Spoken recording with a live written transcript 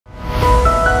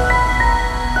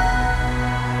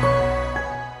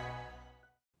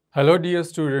Hello dear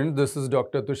students, this is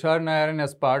Dr. Tushar Nair and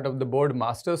as part of the board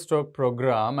masterstroke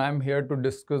program, I am here to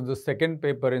discuss the second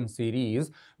paper in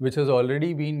series which has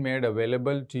already been made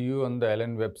available to you on the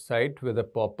LN website with a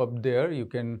pop-up there. You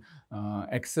can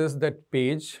access that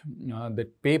page,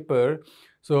 that paper.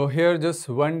 So here just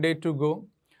one day to go.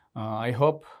 I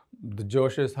hope the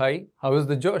Josh is high. How is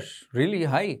the Josh? Really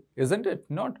high, isn't it?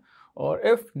 Not? Or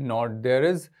if not, there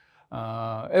is,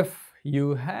 if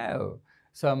you have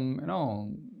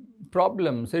some,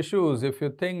 problems, issues, if you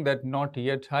think that not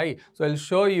yet high. So I'll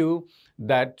show you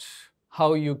that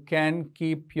how you can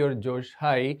keep your Josh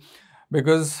high,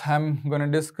 because I'm going to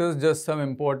discuss just some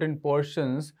important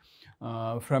portions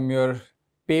from your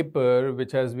paper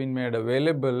which has been made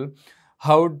available,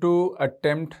 how to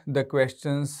attempt the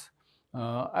questions.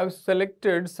 I've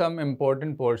selected some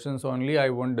important portions only. I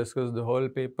won't discuss the whole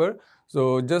paper.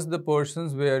 So just the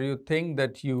portions where you think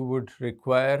that you would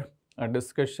require a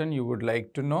discussion, you would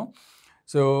like to know.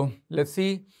 So let's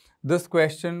see this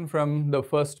question from the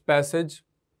first passage.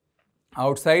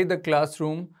 Outside the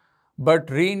classroom, but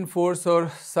reinforce or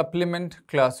supplement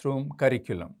classroom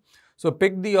curriculum. So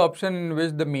pick the option in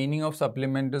which the meaning of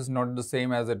supplement is not the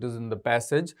same as it is in the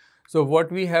passage. So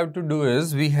what we have to do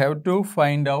is we have to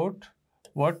find out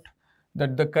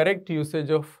that the correct usage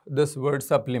of this word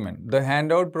supplement. The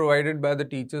handout provided by the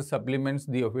teacher supplements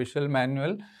the official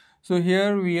manual. So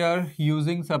here we are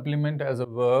using supplement as a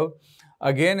verb.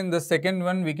 Again, in the second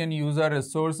one, we can use our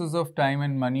resources of time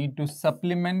and money to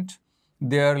supplement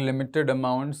their limited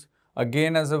amounts.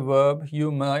 Again, as a verb,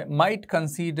 you might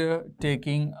consider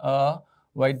taking a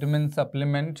vitamin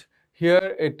supplement.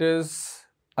 Here it is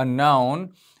a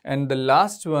noun. And the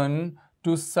last one,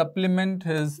 to supplement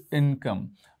his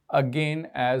income, again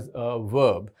as a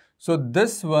verb. So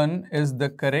this one is the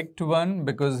correct one,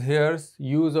 because here's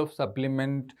use of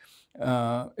supplement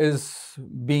is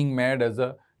being made as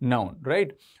a noun,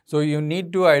 right? So you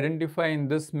need to identify in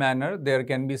this manner. There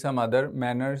can be some other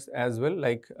manners as well,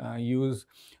 like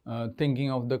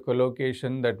thinking of the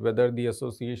collocation, that whether the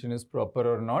association is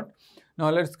proper or not. Now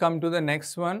let's come to the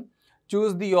next one.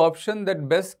 Choose the option that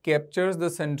best captures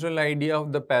the central idea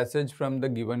of the passage from the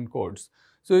given quotes.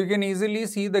 So you can easily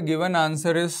see the given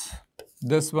answer is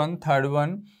this one, third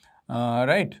one,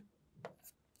 right?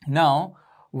 Now,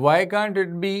 why can't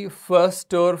it be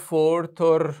first or fourth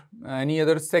or any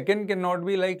other? Second cannot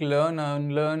be like learn,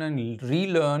 unlearn and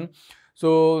relearn.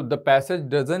 So the passage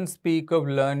doesn't speak of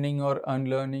learning or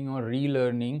unlearning or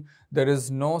relearning. There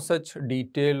is no such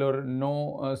detail or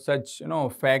no such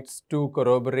facts to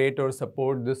corroborate or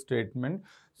support this statement.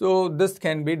 So this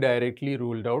can be directly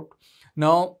ruled out.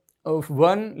 Now,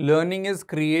 one, learning is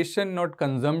creation, not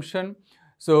consumption.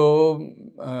 So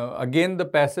again, the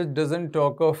passage doesn't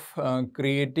talk of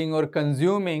creating or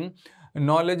consuming.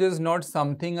 Knowledge is not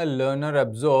something a learner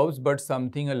absorbs, but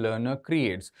something a learner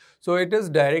creates. So it is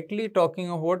directly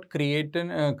talking about creation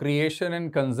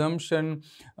and consumption,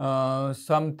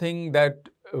 something that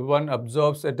one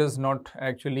absorbs. It is not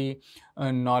actually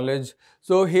knowledge.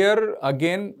 So here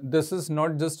again, this is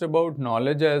not just about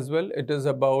knowledge as well. It is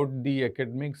about the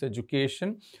academics,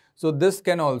 education. So this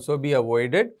can also be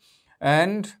avoided.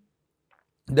 And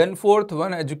then fourth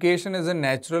one, education is a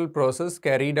natural process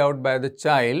carried out by the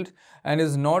child and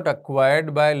is not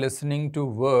acquired by listening to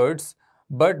words,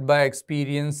 but by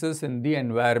experiences in the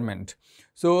environment.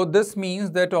 So this means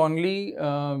that only,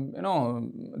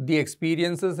 the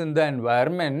experiences in the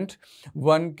environment,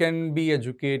 one can be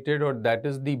educated, or that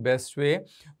is the best way.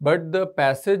 But the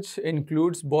passage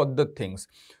includes both the things.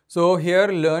 So here,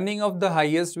 learning of the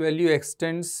highest value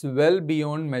extends well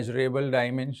beyond measurable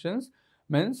dimensions.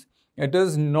 Means it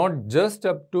is not just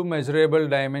up to measurable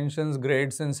dimensions,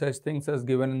 grades and such things as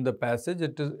given in the passage.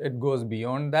 It goes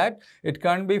beyond that. It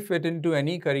can't be fit into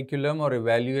any curriculum or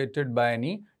evaluated by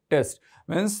any test.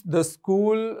 Means the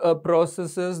school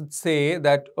processes say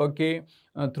that, okay,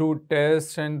 through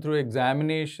tests and through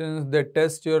examinations, they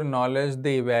test your knowledge,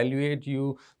 they evaluate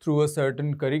you through a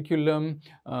certain curriculum,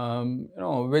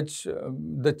 which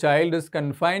the child is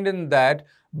confined in that.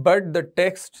 But the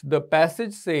text, the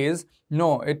passage says,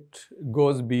 no, it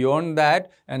goes beyond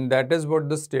that, and that is what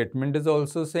the statement is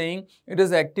also saying. It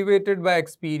is activated by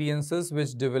experiences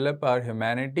which develop our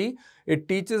humanity. It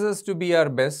teaches us to be our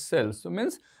best selves. So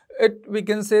means we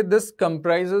can say this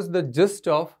comprises the gist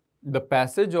of the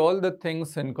passage. All the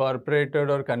things incorporated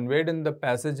or conveyed in the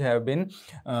passage have been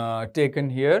taken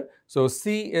here. So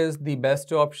C is the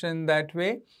best option that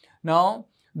way. Now,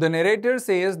 the narrator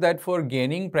says that for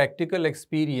gaining practical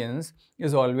experience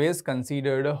is always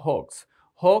considered a hoax.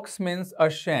 Hoax means a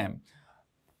sham.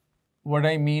 What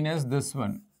I mean is this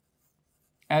one,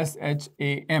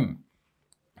 S-H-A-M.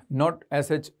 not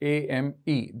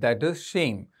S-H-A-M-E, that is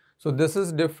shame. So this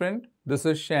is different. This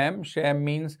is sham. Sham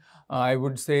means I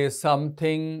would say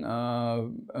something,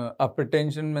 a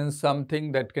pretension means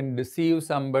something that can deceive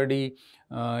somebody,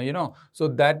 So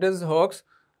that is hoax.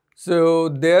 So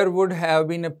there would have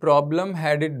been a problem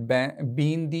had it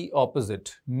been the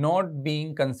opposite. Not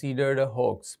being considered a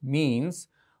hoax means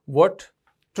what?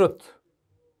 Truth.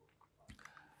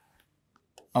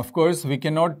 Of course, we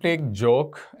cannot take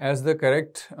joke as the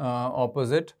correct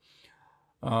opposite.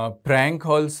 Prank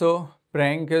also.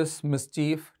 Prank is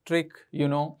mischief, trick,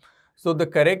 So the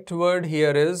correct word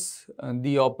here is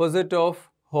the opposite of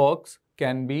hoax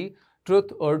can be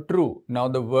truth or true. Now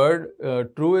the word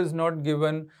true is not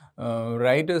given,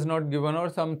 right is not given, or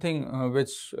something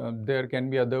which there can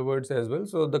be other words as well.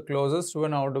 So the closest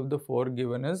one out of the 4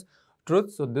 given is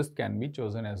truth. So this can be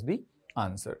chosen as the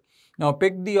answer. Now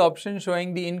pick the option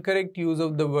showing the incorrect use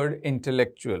of the word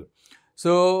intellectual.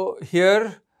 So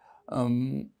here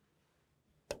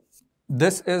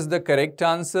this is the correct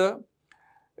answer.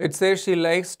 It says she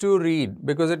likes to read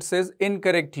because it says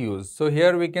incorrect use. So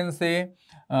here we can say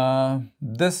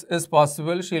this is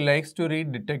possible. She likes to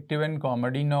read detective and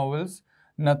comedy novels.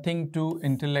 Nothing too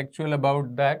intellectual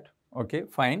about that. Okay,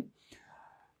 fine.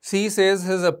 C says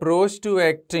his approach to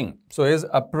acting. So his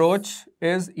approach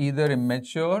is either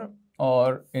immature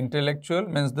or intellectual,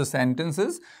 means the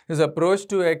sentences. His approach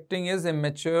to acting is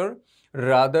immature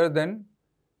rather than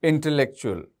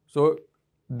intellectual. So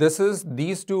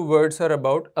these 2 words are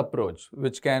about approach,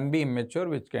 which can be immature,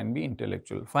 which can be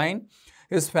intellectual. Fine.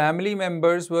 His family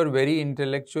members were very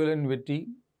intellectual and witty,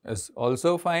 is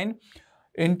also fine.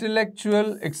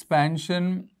 Intellectual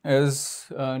expansion is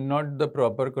not the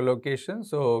proper collocation,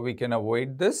 so we can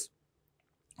avoid this.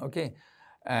 Okay,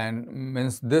 and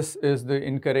means this is the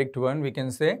incorrect one, we can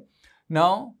say.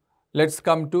 Now let's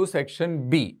come to section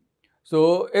B.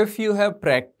 So if you have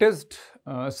practiced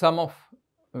some of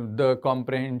the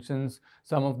comprehensions,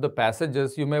 some of the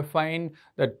passages, you may find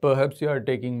that perhaps you are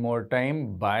taking more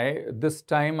time. By this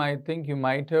time, I think you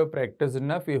might have practiced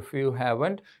enough. If you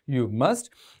haven't, you must,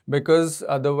 because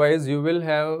otherwise you will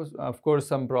have, of course,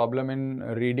 some problem in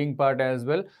reading part as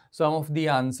well. Some of the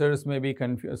answers may be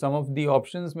confused, some of the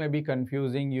options may be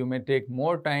confusing, you may take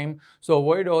more time. So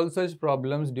avoid all such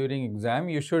problems during exam.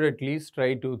 You should at least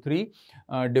try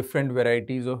 2-3 different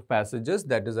varieties of passages.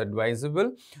 That is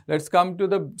advisable. Let's come to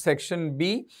the section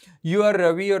B. You are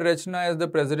Ravi or Rachna as the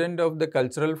president of the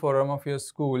cultural forum of your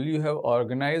school. You have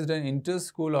organized an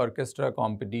inter-school orchestra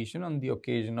competition on the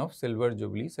occasion of Silver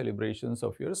Jubilee celebrations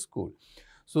of your school.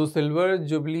 So Silver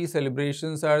Jubilee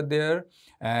celebrations are there,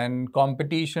 and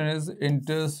competition is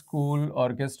inter-school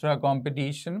orchestra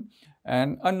competition,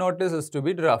 and a notice is to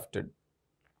be drafted.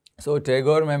 So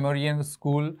Tagore Memorial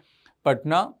School,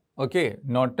 Patna, okay,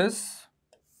 notice,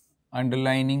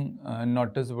 underlining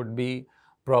notice would be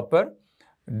proper.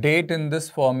 Date in this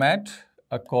format,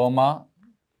 a comma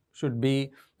should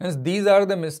be, these are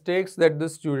the mistakes that the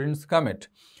students commit.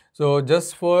 So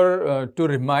just for to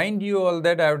remind you all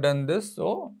that I have done this,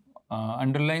 so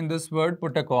underline this word,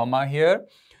 put a comma here,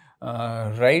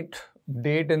 write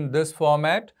date in this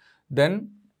format,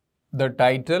 then the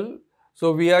title.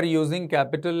 So we are using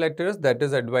capital letters, that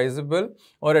is advisable,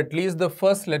 or at least the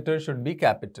first letter should be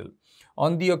capital.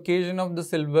 On the occasion of the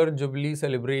Silver Jubilee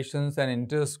celebrations, an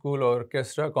inter-school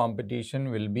orchestra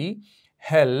competition will be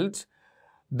held.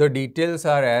 The details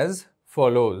are as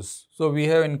follows. So we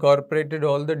have incorporated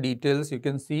all the details. You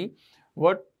can see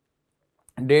what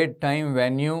date, time,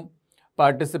 venue,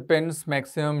 participants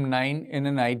maximum 9 in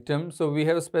an item. So we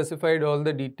have specified all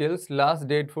the details. Last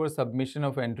date for submission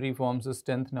of entry forms is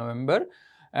 10th November.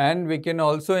 And we can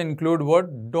also include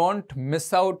what, don't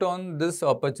miss out on this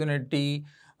opportunity.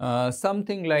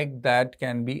 Something like that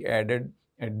can be added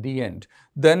at the end.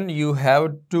 Then you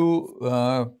have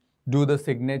to do the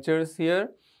signatures here,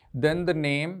 then the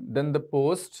name, then the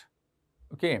post,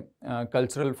 okay,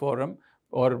 cultural forum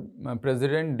or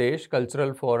President Desh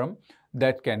Cultural Forum,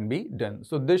 that can be done.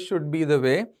 So this should be the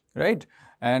way, right?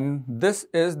 And this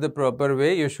is the proper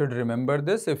way. You should remember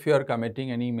this if you are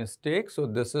committing any mistake. So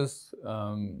this is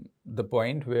the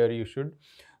point where you should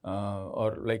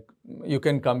or like you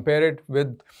can compare it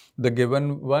with the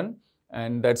given one,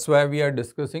 and that's why we are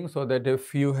discussing, so that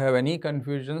if you have any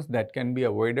confusions, that can be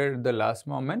avoided at the last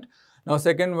moment. Now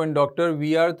second one, Dr.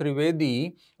 V.R.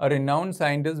 Trivedi, a renowned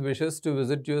scientist, wishes to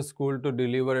visit your school to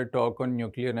deliver a talk on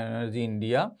nuclear energy in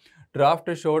India. Draft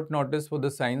a short notice for the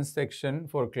science section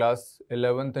for class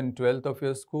 11th and 12th of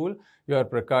your school. You are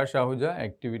Prakash Ahuja,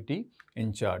 activity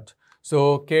in charge.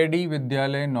 So KD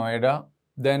Vidyalaya, Noida.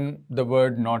 Then the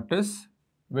word notice,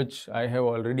 which I have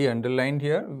already underlined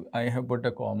here. I have put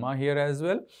a comma here as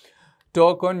well.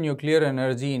 Talk on nuclear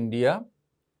energy India.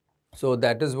 So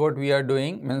that is what we are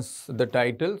doing, means the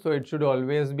title. So it should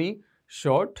always be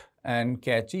short and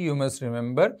catchy. You must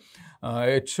remember,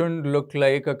 it shouldn't look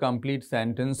like a complete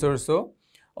sentence or so.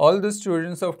 All the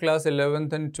students of class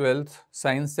 11th and 12th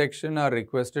science section are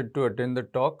requested to attend the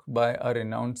talk by a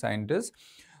renowned scientist.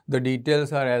 The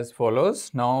details are as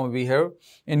follows. Now we have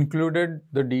included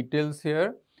the details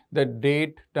here, the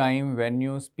date, time,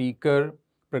 venue, speaker,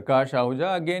 Prakash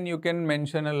Ahuja. Again, you can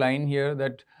mention a line here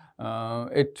that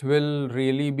it will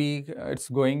really be, it's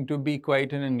going to be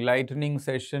quite an enlightening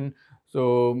session.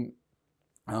 So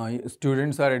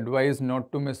students are advised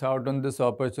not to miss out on this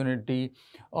opportunity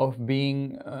of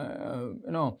being,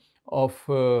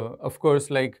 of course,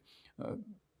 like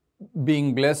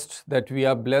being blessed, that we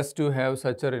are blessed to have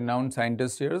such a renowned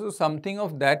scientist here. So something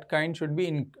of that kind should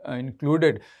be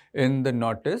included in the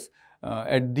notice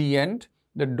at the end,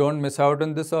 that don't miss out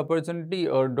on this opportunity,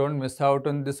 or don't miss out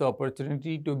on this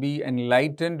opportunity to be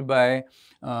enlightened by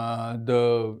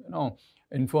the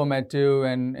informative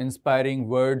and inspiring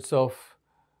words of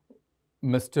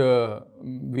Mr.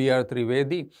 V.R.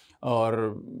 Trivedi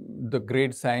or the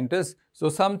great scientist. So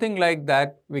something like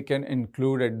that we can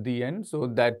include at the end. So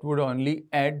that would only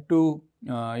add to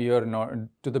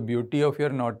the beauty of your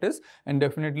notice and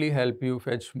definitely help you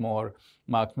fetch more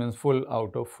marks, means full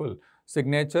out of full.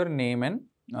 Signature, name and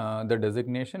the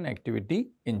designation, activity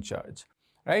in charge,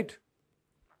 right?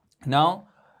 Now,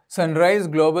 Sunrise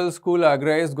Global School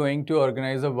Agra is going to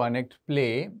organize a one-act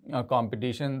play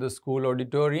competition in the school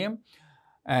auditorium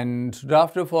and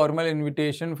draft a formal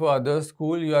invitation for other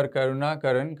school. You are Karuna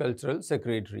Karan, Cultural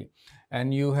Secretary,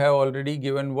 and you have already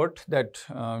given what that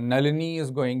Nalini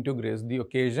is going to grace the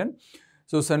occasion.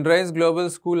 So, Sunrise Global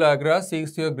School Agra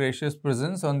seeks your gracious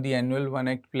presence on the annual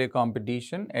one-act play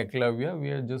competition, Eklavya. We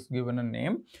have just given a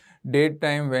name. Date,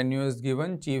 time, venue is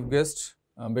given. Chief guest,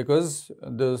 because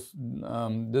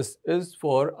this is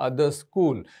for other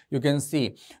school. You can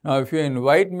see. Now, if you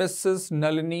invite Mrs.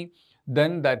 Nalini,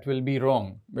 then that will be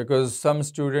wrong, because some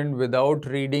student, without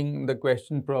reading the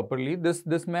question properly,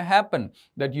 this may happen,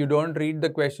 that you don't read the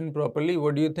question properly.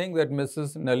 What do you think, that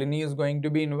Mrs. Nalini is going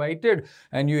to be invited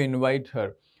and you invite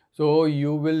her? So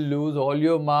you will lose all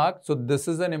your marks. So this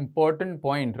is an important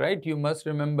point, right? You must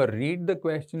remember, read the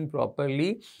question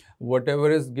properly,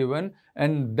 whatever is given,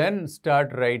 and then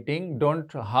start writing. Don't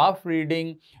half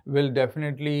reading will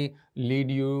definitely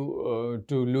lead you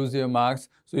to lose your marks.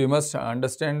 So you must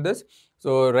understand this.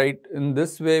 So right in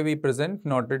this way we present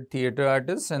noted theatre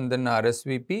artist and then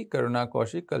RSVP, Karuna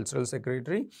Kaushik, Cultural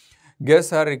Secretary.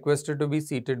 Guests are requested to be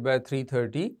seated by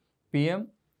 3:30 p.m.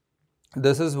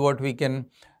 This is what we can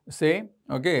say.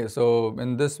 Okay, so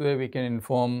in this way we can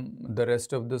inform the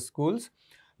rest of the schools.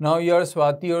 Now your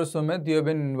Swati or Sumit, you have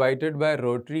been invited by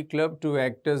Rotary Club to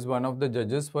act as one of the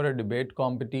judges for a debate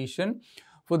competition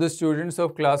for the students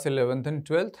of class 11th and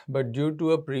 12th, but due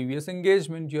to a previous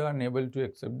engagement, you are unable to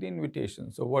accept the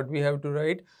invitation. So what we have to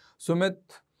write, Sumit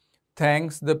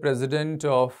thanks the president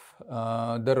of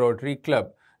the Rotary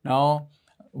Club. Now,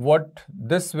 what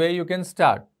this way you can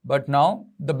start, but now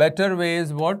the better way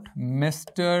is what?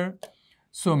 Mr.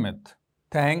 Sumit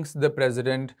thanks the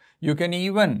president. You can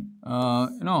even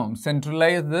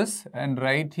centralize this and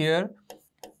write here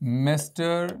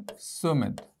Mr.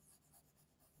 Sumit,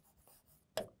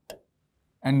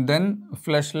 and then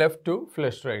flush left to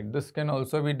flush right. This can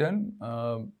also be done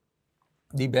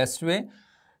the best way.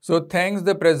 So thanks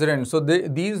the president. So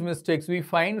these mistakes, we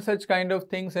find such kind of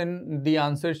things in the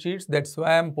answer sheets. That's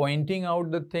why I'm pointing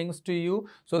out the things to you,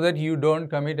 so that you don't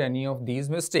commit any of these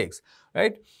mistakes,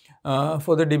 right?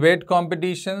 For the debate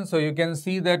competition, so you can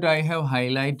see that I have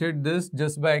highlighted this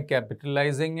just by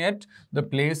capitalizing it, the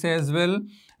place as well,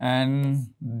 and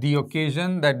the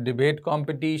occasion, that debate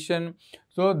competition.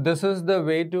 So this is the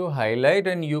way to highlight,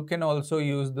 and you can also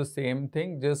use the same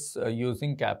thing, just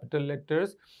using capital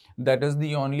letters. That is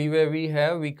the only way we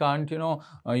have. We can't,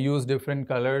 use different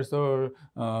colors or,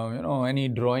 any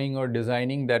drawing or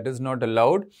designing. That is not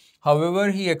allowed.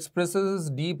 However, he expresses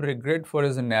his deep regret for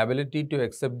his inability to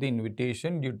accept the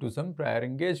invitation due to some prior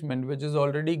engagement, which is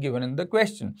already given in the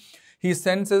question. He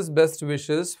sends his best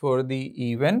wishes for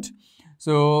the event.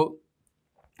 So,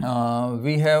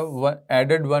 we have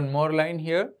added one more line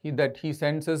here, that he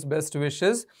sends his best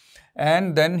wishes.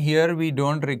 And then here we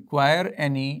don't require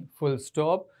any full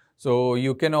stop. So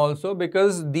you can also,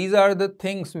 because these are the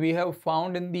things we have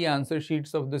found in the answer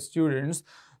sheets of the students.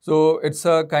 So it's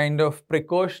a kind of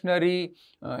precautionary,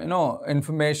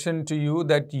 information to you,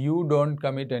 that you don't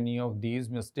commit any of these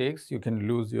mistakes. You can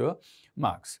lose your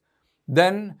marks.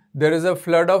 Then there is a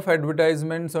flood of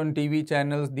advertisements on TV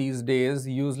channels these days,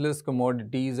 useless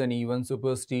commodities and even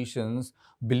superstitions.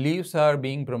 Beliefs are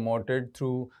being promoted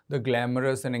through the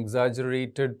glamorous and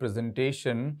exaggerated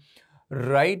presentation.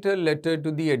 Write a letter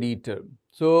to the editor.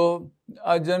 So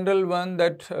a general one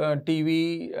that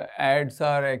TV ads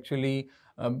are actually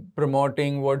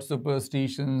promoting what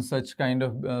superstitions, such kind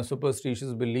of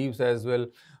superstitious beliefs as well,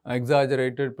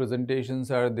 exaggerated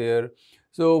presentations are there.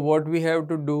 So what we have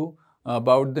to do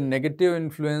about the negative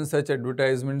influence such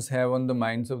advertisements have on the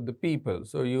minds of the people.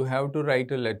 So you have to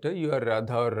write a letter. You are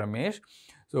Radha or Ramesh.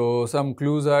 So some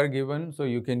clues are given. So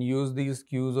you can use these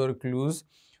cues or clues,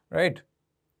 right?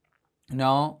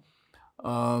 Now,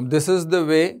 this is the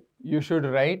way you should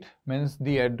write, means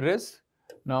the address.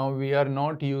 Now we are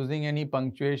not using any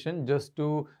punctuation, just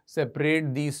to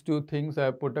separate these two things I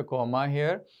have put a comma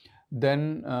here,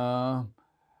 then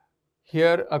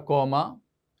here a comma.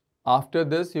 After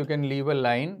this you can leave a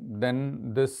line,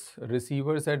 then this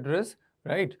receiver's address,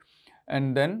 right?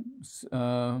 And then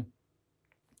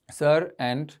sir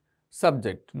and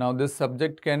subject. Now this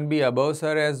subject can be above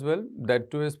sir as well, that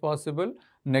too is possible.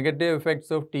 Negative effects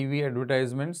of TV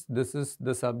advertisements, this is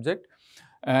the subject,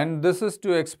 and this is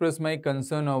to express my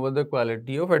concern over the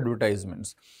quality of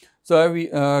advertisements. So I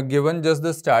have given just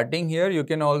the starting here. You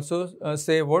can also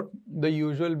say what the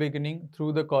usual beginning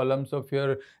through the columns of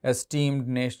your esteemed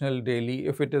national daily,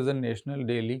 if it is a national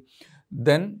daily.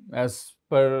 Then as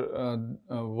per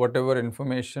whatever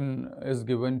information is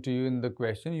given to you in the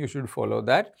question, you should follow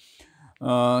that.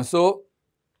 So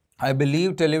I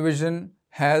believe television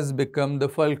has become the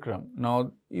fulcrum.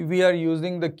 Now we are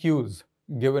using the cues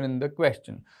given in the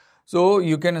question. So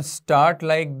you can start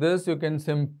like this. You can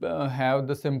have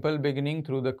the simple beginning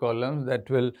through the columns that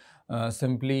will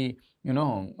simply,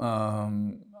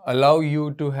 allow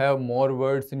you to have more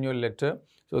words in your letter.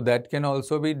 So that can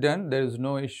also be done. There is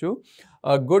no issue.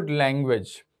 A good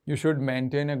language. You should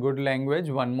maintain a good language.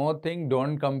 One more thing,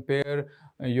 don't compare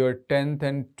your 10th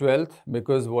and 12th,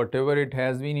 because whatever it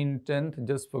has been in 10th,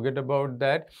 just forget about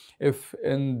that. If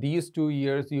in these 2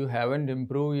 years you haven't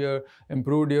improved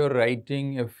your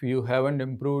writing, if you haven't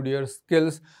improved your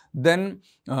skills, then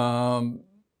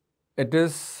it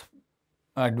is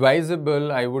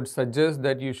advisable, I would suggest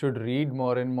that you should read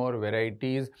more and more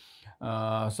varieties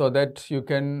so that you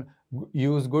can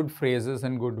use good phrases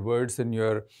and good words in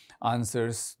your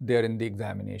answers there in the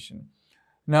examination.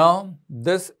 Now,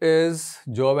 this is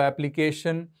job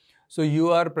application. So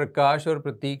you are Prakash or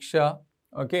Pratiksha.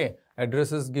 Okay,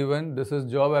 address is given. This is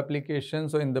job application.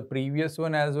 So in the previous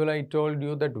one as well, I told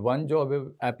you that one job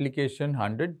application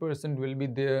 100% will be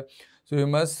there. So you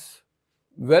must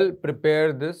well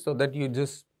prepare this so that you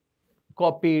just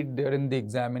copy it there in the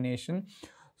examination.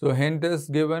 So hint is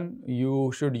given.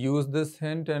 You should use this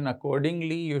hint, and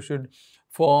accordingly you should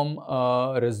form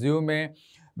a resume,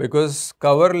 because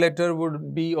cover letter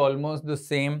would be almost the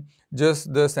same,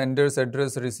 just the sender's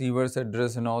address, receiver's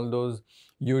address and all those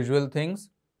usual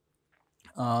things.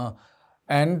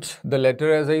 And the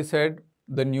letter, as I said,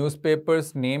 the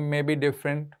newspaper's name may be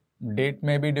different, date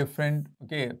may be different,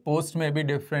 okay, post may be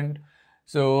different.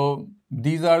 So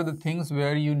these are the things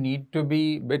where you need to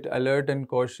be a bit alert and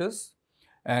cautious,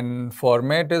 and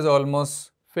format is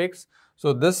almost fixed.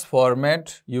 So this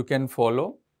format you can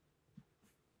follow.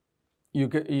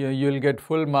 You'll get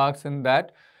full marks in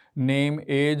that. Name,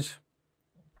 age.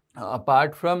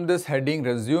 Apart from this heading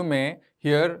resume,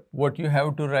 here what you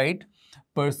have to write: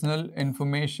 personal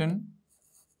information,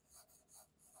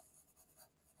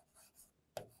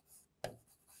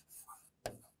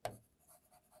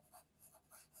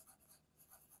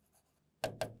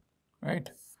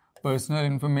 right? Personal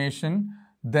information.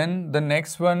 Then the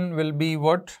next one will be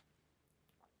what?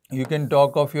 You can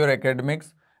talk of your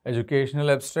academics,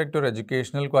 educational abstract or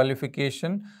educational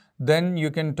qualification. Then you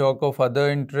can talk of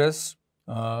other interests.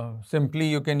 Simply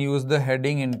you can use the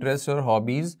heading interests or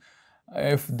hobbies.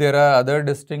 If there are other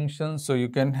distinctions, so you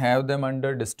can have them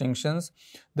under distinctions.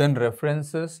 Then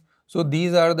references. So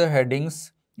these are the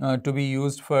headings to be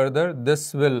used further.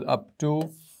 This will up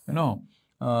to,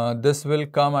 this will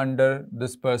come under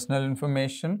this personal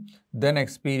information. Then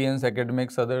experience,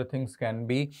 academics, other things can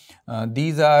be.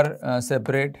 These are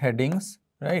separate headings,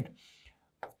 right?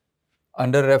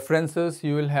 Under references,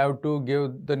 you will have to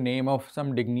give the name of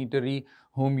some dignitary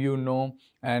whom you know,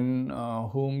 and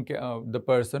the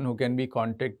person who can be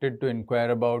contacted to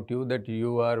inquire about you, that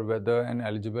you are whether an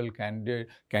eligible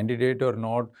candidate or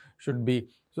not should be.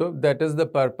 So that is the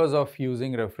purpose of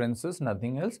using references,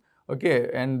 nothing else. Okay,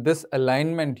 and this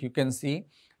alignment, you can see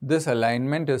this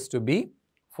alignment is to be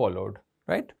followed,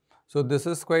 right? So this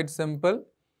is quite simple.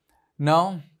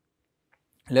 Now,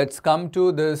 let's come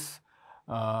to this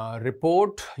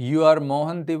report. You are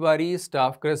Mohan Tiwari,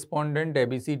 staff correspondent,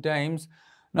 ABC Times.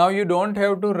 Now you don't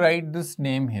have to write this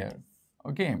name here.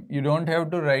 Okay, you don't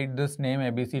have to write this name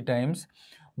ABC Times.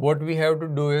 What we have to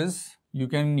do is you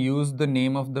can use the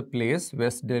name of the place,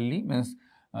 West Delhi. Means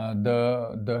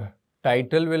the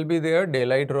title will be there,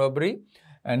 daylight robbery,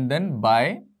 and then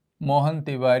by Mohan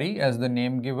Tiwari as the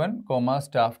name given, comma,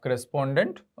 staff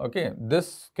correspondent. Okay,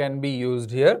 this can be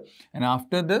used here, and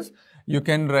after this you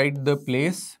can write the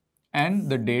place and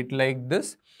the date like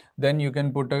this. Then you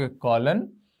can put a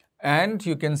colon and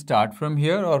you can start from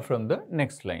here or from the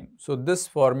next line. So this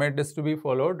format is to be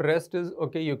followed. Rest is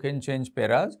okay, you can change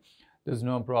paras, there's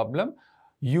no problem.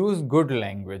 Use good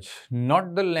language,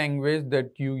 not the language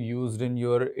that you used in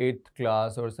your 8th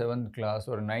class or 7th class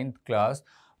or 9th class.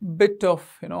 Bit of,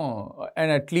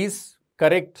 and at least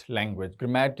correct language,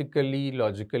 grammatically,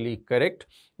 logically correct,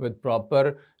 with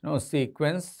proper,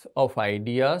 sequence of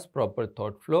ideas, proper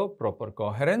thought flow, proper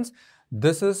coherence.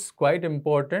 This is quite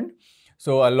important.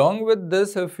 So along with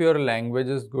this, if your language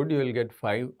is good, you will get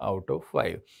 5 out of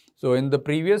 5. So in the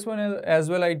previous one as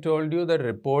well, I told you that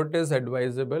report is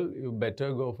advisable. You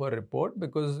better go for report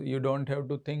because you don't have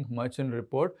to think much in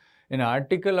report. In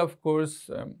article, of course,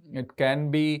 it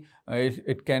can be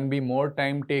more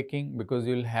time taking because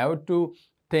you'll have to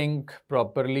think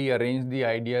properly, arrange the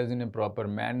ideas in a proper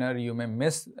manner. You may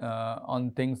miss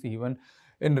on things. Even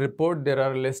in report, there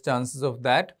are less chances of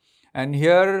that. And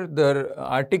here the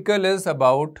article is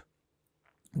about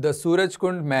the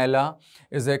Surajkund Mela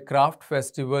is a craft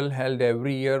festival held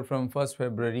every year from 1st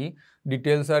February.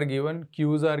 Details are given,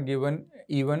 cues are given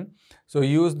even. So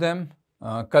use them.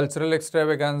 Cultural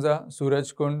extravaganza,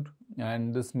 Surajkund,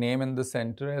 and this name in the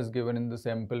center as given in the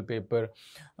sample paper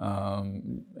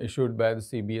issued by the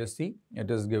CBSE.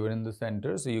 It is given in the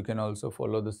center, so you can also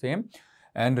follow the same.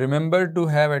 And remember to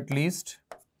have at least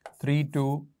 3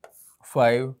 to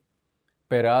 5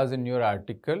 paras in your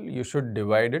article. You should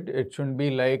divide it. It shouldn't be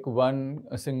like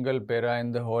a single para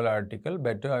in the whole article.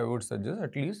 Better, I would suggest,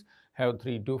 at least have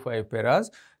 3 to 5 paras.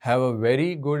 Have a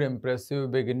very good,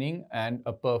 impressive beginning and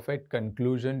a perfect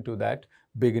conclusion to that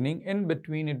beginning. In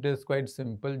between, it is quite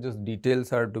simple. Just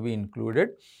details are to be included.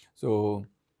 So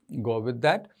go with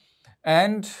that.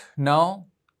 And now,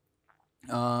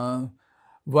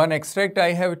 one extract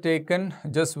I have taken.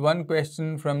 Just one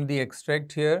question from the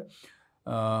extract here.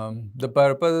 The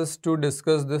purpose is to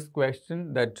discuss this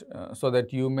question that so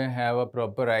that you may have a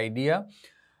proper idea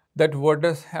that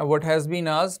what has been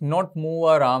asked, not move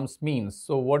our arms means.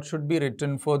 So what should be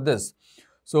written for this?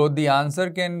 So the answer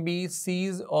can be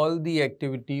cease all the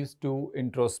activities to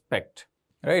introspect,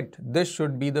 right? This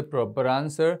should be the proper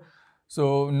answer.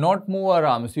 So not move our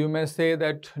arms. You may say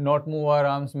that not move our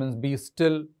arms means be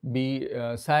still, be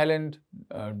silent,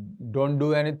 don't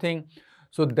do anything.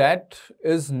 So that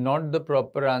is not the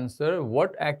proper answer.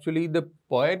 What actually the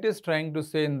poet is trying to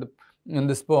say in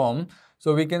this poem.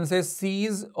 So we can say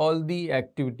cease all the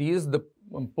activities. The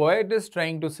poet is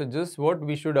trying to suggest what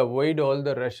we should avoid all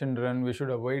the rush and run. We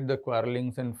should avoid the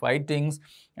quarrelings and fightings,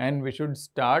 and we should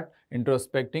start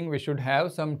introspecting. We should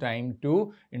have some time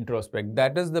to introspect.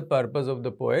 That is the purpose of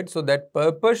the poet. So that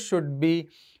purpose should be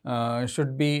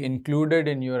included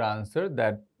in your answer.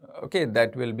 That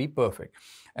will be perfect.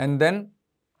 And then,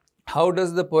 how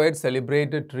does the poet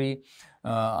celebrate a tree?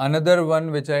 Another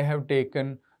one which I have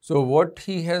taken. So what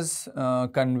he has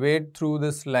conveyed through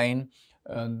this line,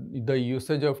 the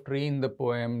usage of tree in the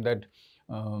poem, that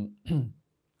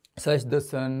such the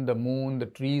sun, the moon, the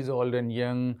trees old and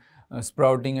young,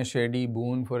 sprouting a shady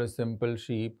boon for a simple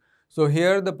sheep. So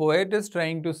here the poet is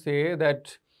trying to say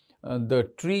that the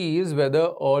trees,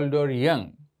 whether old or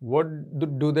young, what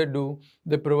do they do?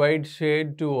 They provide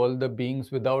shade to all the beings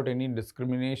without any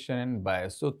discrimination and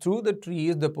bias. So through the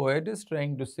trees, the poet is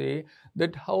trying to say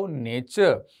that how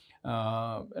nature,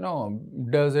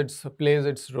 plays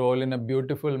its role in a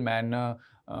beautiful manner,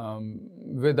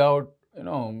 without,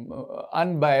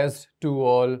 unbiased to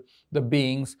all the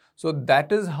beings. So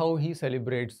that is how he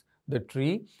celebrates the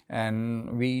tree,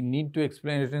 and we need to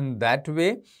explain it in that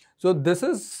way. So this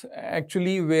is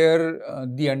actually where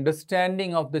the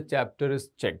understanding of the chapter is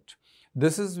checked.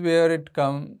 This is where it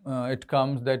comes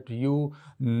that you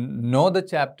know the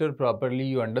chapter properly,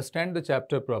 you understand the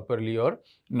chapter properly or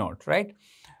not, right?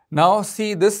 Now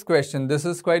see this question. This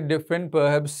is quite different.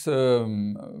 Perhaps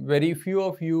very few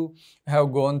of you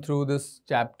have gone through this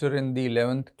chapter in the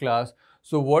 11th class.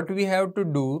 So what we have to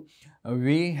do,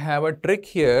 we have a trick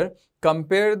here.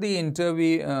 Compare the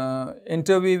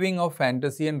interweaving of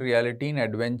fantasy and reality in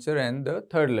adventure and the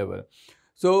third level.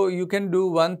 So you can do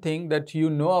one thing, that you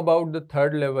know about the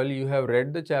third level, you have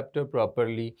read the chapter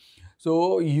properly.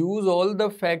 So use all the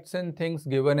facts and things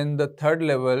given in the third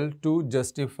level to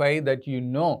justify that you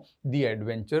know the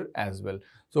adventure as well.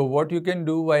 So what you can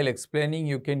do while explaining,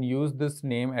 you can use this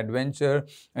name adventure,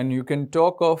 and you can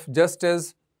talk of, just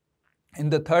as in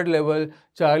the third level,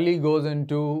 Charlie goes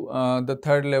into the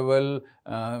third level,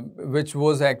 which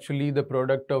was actually the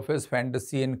product of his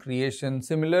fantasy and creation.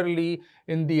 Similarly,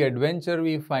 in the adventure,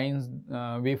 we find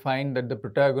that the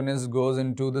protagonist goes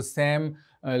into the same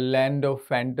land of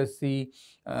fantasy.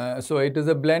 So it is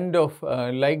a blend of,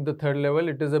 like the third level,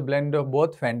 it is a blend of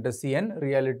both fantasy and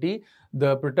reality.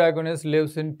 The protagonist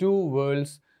lives in two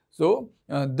worlds. So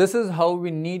this is how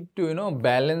we need to,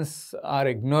 balance our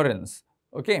ignorance.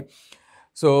 Okay.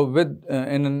 So with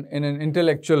in an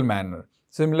intellectual manner.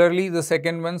 Similarly, the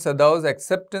second one, Sadao's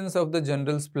acceptance of the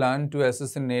general's plan to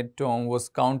assassinate Tom was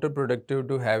counterproductive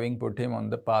to having put him on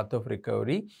the path of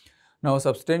recovery. Now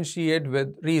substantiate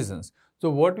with reasons. So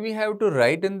what we have to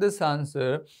write in this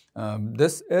answer,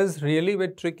 this is really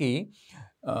very tricky.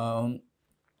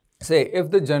 Say, if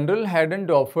the general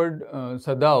hadn't offered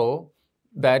Sadao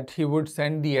that he would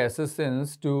send the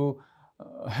assassins to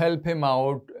help him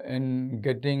out in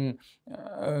getting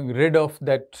rid of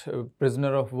that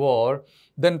prisoner of war,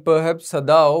 then perhaps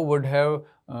Sadao would have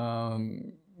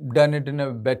done it in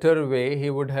a better way.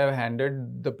 He would have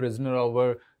handed the prisoner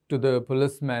over to the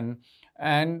policeman,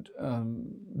 and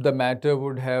the matter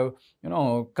would have,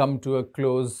 come to a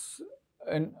close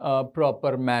in a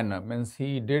proper manner. Means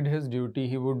he did his duty,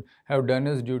 he would have done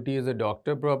his duty as a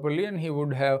doctor properly, and he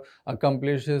would have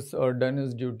accomplished his or done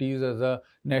his duties as a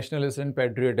nationalist and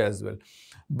patriot as well.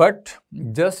 But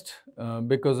just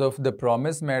because of the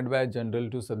promise made by General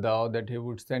to Sadao that he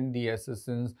would send the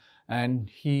assassins, and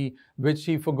which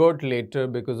he forgot later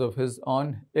because of his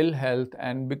own ill health,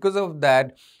 and because of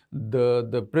that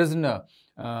the prisoner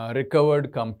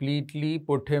recovered completely,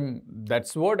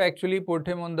 that's what actually put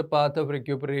him on the path of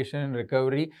recuperation and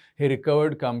recovery. He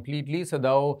recovered completely.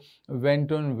 Sadao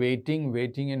went on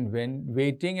waiting,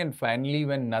 and finally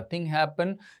when nothing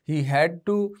happened, he had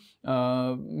to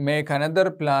make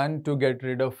another plan to get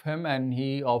rid of him, and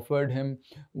he offered him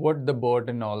what the boat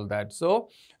and all that. So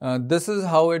this is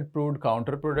how it proved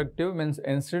counterproductive. Means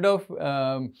instead of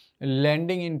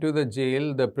landing into the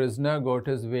jail, the prisoner got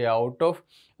his way out of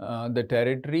the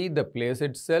territory, the place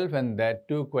itself, and that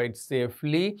too quite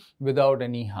safely without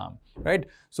any harm, right?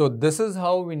 So this is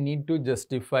how we need to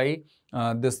justify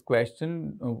this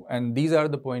question, and these are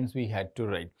the points we had to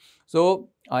write. So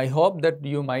I hope that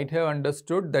you might have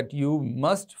understood that you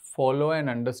must follow and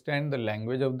understand the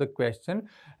language of the question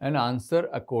and answer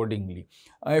accordingly.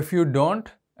 If you don't,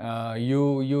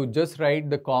 you just write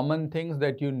the common things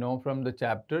that you know from the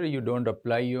chapter, you don't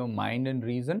apply your mind and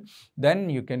reason, then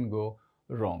you can go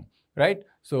wrong, right?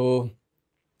 So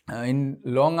in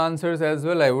long answers as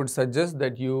well, I would suggest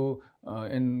that you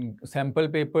in sample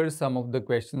papers, some of the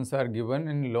questions are given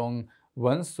in long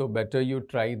ones, so better you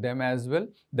try them as well.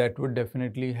 That would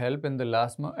definitely help in the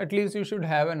last month. At least you should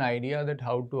have an idea that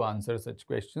how to answer such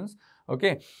questions.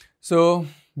 Okay, so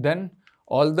then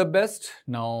all the best.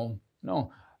 Now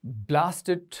blast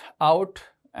it out,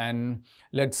 and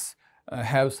let's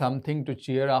have something to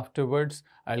cheer afterwards.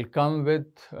 I'll come with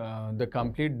the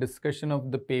complete discussion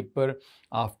of the paper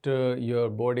after your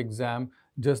board exam,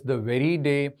 just the very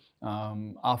day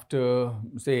after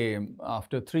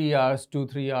 3 hours,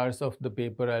 2-3 hours of the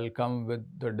paper, I'll come with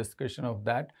the discussion of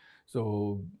that.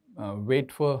 So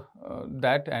wait for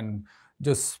that and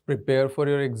just prepare for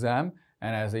your exam.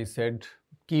 And as I said,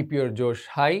 keep your Josh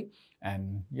high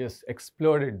and just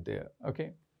explode it there.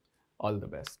 Okay, all the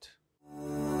best.